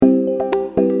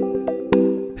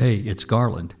Hey, it's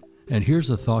Garland, and here's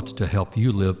a thought to help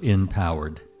you live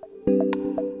empowered.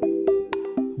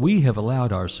 We have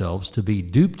allowed ourselves to be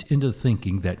duped into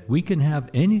thinking that we can have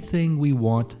anything we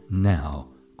want now,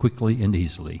 quickly and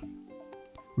easily.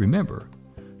 Remember,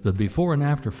 the before and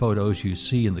after photos you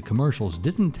see in the commercials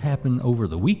didn't happen over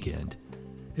the weekend.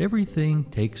 Everything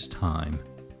takes time.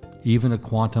 Even a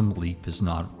quantum leap is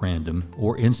not random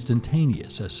or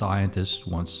instantaneous, as scientists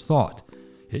once thought.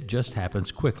 It just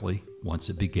happens quickly once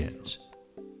it begins.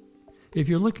 If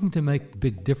you're looking to make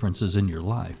big differences in your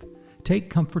life, take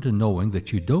comfort in knowing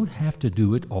that you don't have to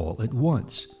do it all at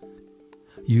once.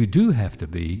 You do have to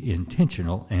be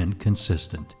intentional and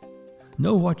consistent.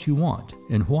 Know what you want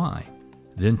and why,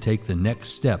 then take the next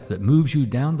step that moves you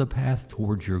down the path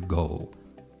towards your goal.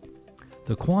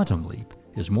 The quantum leap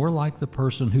is more like the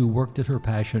person who worked at her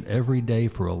passion every day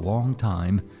for a long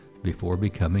time before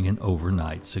becoming an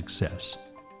overnight success.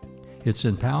 It's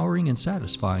empowering and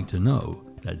satisfying to know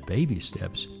that baby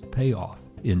steps pay off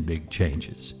in big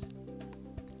changes.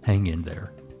 Hang in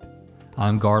there.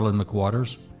 I'm Garland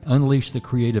McWaters. Unleash the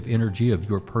creative energy of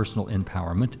your personal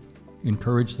empowerment.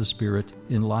 Encourage the spirit,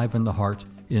 enliven the heart,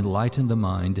 enlighten the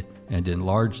mind, and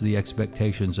enlarge the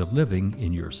expectations of living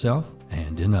in yourself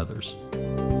and in others.